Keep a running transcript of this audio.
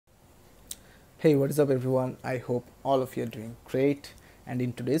Hey, what is up everyone? I hope all of you are doing great. And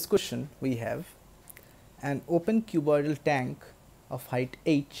in today's question, we have an open cuboidal tank of height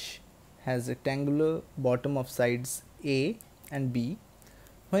h has rectangular bottom of sides A and B.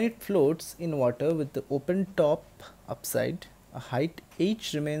 When it floats in water with the open top upside, a height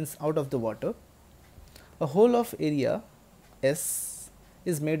h remains out of the water. A hole of area S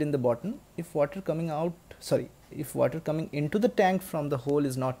is made in the bottom if water coming into the tank from the hole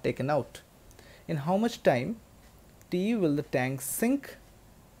is not taken out. In how much time t will the tank sink?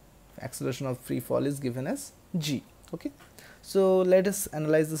 Acceleration of free fall is given as g. Okay, so let us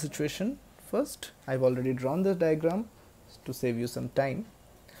analyze the situation first. I've already drawn the diagram to save you some time.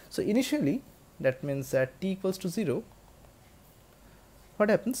 So initially, that means at t equals to 0, what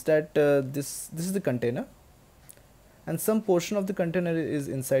happens that this is the container, and some portion of the container is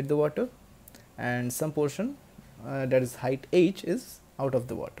inside the water, and some portion that is height h is out of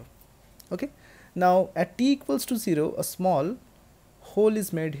the water. Okay, now at t equals to 0, a small hole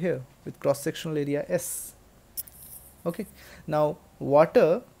is made here with cross sectional area S. Okay, now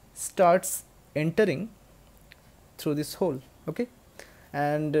water starts entering through this hole. Okay,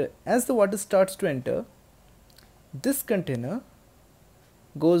 and as the water starts to enter, this container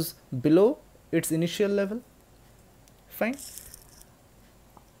goes below its initial level. Fine.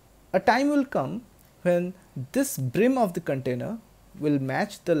 A time will come when this brim of the container will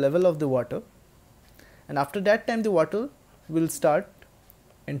match the level of the water, and after that time the water will start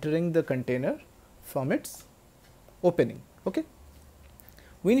entering the container from its opening. Okay,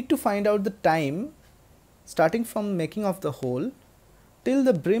 we need to find out the time starting from making of the hole till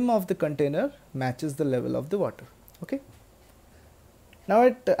the brim of the container matches the level of the water. Okay,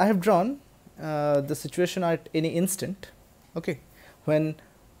 now I have drawn the situation at any instant. Okay, when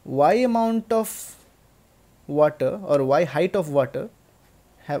y amount of water or y height of water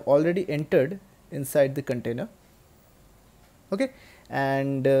have already entered inside the container. Okay,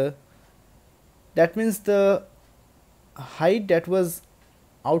 and that means the height that was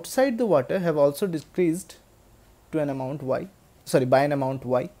outside the water have also decreased to an amount y, by an amount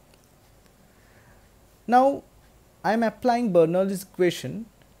y. Now I am applying Bernoulli's equation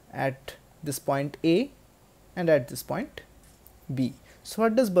at this point A and at this point B. So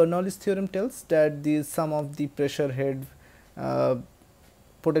what does Bernoulli's theorem tells? That the sum of the pressure head,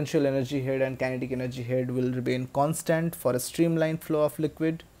 potential energy head and kinetic energy head will remain constant for a streamlined flow of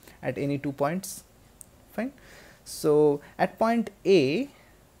liquid at any 2 points. Fine. So at point A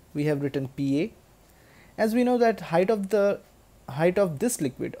we have written PA. As we know that height of this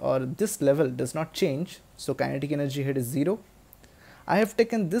liquid or this level does not change, so kinetic energy head is 0. I have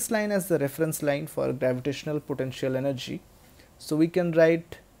taken this line as the reference line for gravitational potential energy. So we can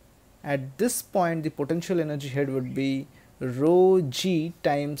write at this point the potential energy head would be rho g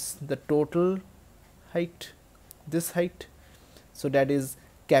times the total height, this height. So that is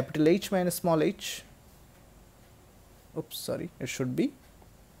capital H minus small h. Oops, sorry, it should be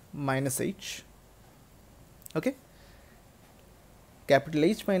minus h. Okay, capital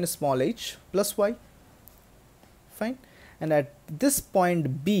H minus small h plus y. Fine. And at this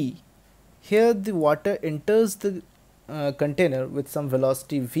point B, here the water enters the container with some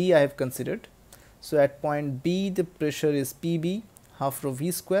velocity v I have considered. So at point B the pressure is Pb half rho v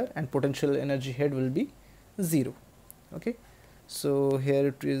square and potential energy head will be 0. Okay, so here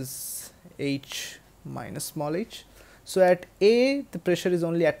it is h minus small h. So at A the pressure is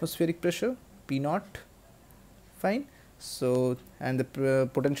only atmospheric pressure P naught. Fine. So and the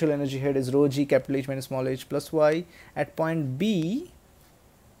potential energy head is rho g capital H minus small h plus y. At point B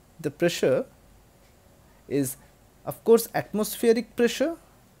the pressure is of course atmospheric pressure,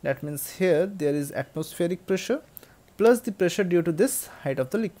 that means here there is atmospheric pressure plus the pressure due to this height of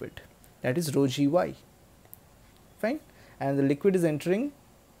the liquid, that is rho gy. Fine. And the liquid is entering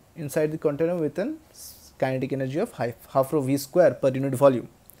inside the container with an kinetic energy of half rho v square per unit volume.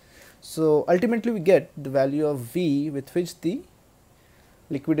 So ultimately we get the value of v with which the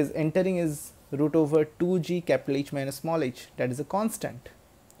liquid is entering is root over 2g capital H minus small h, that is a constant.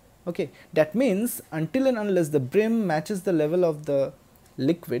 Okay, that means until and unless the brim matches the level of the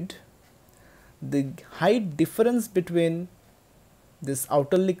liquid, the height difference between this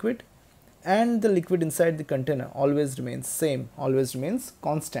outer liquid and the liquid inside the container always remains same, always remains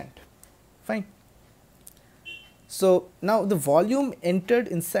constant. Fine. So now the volume entered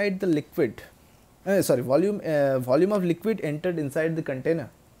inside the liquid, volume of liquid entered inside the container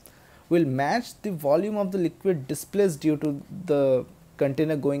will match the volume of the liquid displaced due to the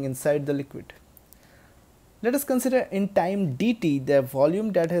container going inside the liquid. Let us consider in time dt the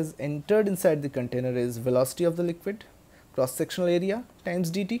volume that has entered inside the container is velocity of the liquid cross sectional area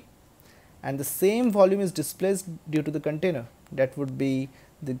times dt, and the same volume is displaced due to the container. That would be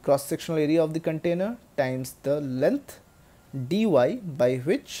the cross sectional area of the container times the length dy, by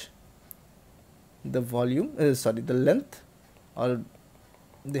which the volume the length or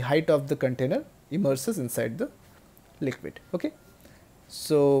the height of the container immerses inside the liquid. Okay,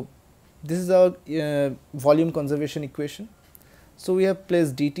 so this is our volume conservation equation. So we have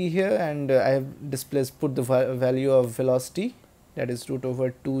placed dt here, and I have put the value of velocity, that is root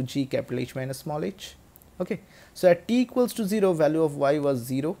over 2g capital H minus small h. Okay, so at t equals to 0, value of y was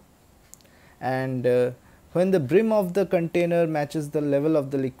 0, and when the brim of the container matches the level of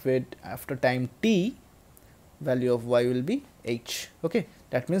the liquid after time t, value of y will be h. Okay,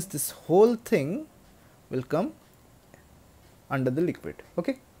 that means this whole thing will come under the liquid.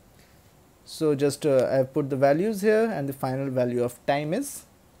 Okay, so just I have put the values here, and the final value of time is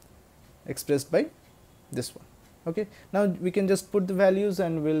expressed by this one. Okay, now we can just put the values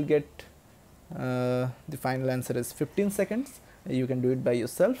and we'll get the final answer is 15 seconds. You can do it by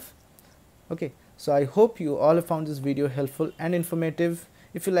yourself. Okay, so I hope you all have found this video helpful and informative.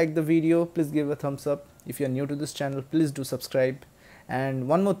 If you like the video, please give a thumbs up. If you are new to this channel, please do subscribe. And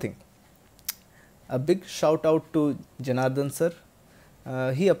one more thing, a big shout out to Janardhan Sir.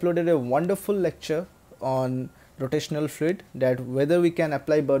 He uploaded a wonderful lecture on rotational fluid, that whether we can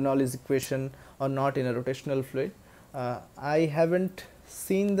apply Bernoulli's equation or not in a rotational fluid. I haven't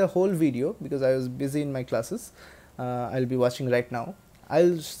seen the whole video because I was busy in my classes. I'll be watching right now.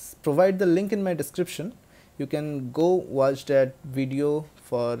 I'll provide the link in my description. You can go watch that video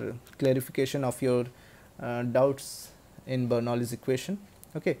for clarification of your doubts in Bernoulli's equation.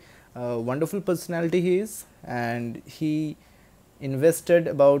 Okay, wonderful personality he is, and he invested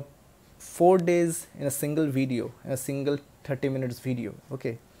about 4 days in a single video, a single 30 minutes video.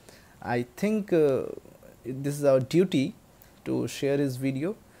 Okay, I think this is our duty to share his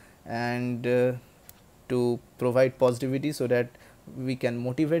video and to provide positivity, so that we can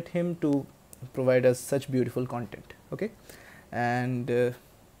motivate him to provide us such beautiful content. Okay, and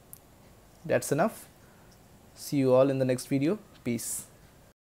that's enough. See you all in the next video. Peace.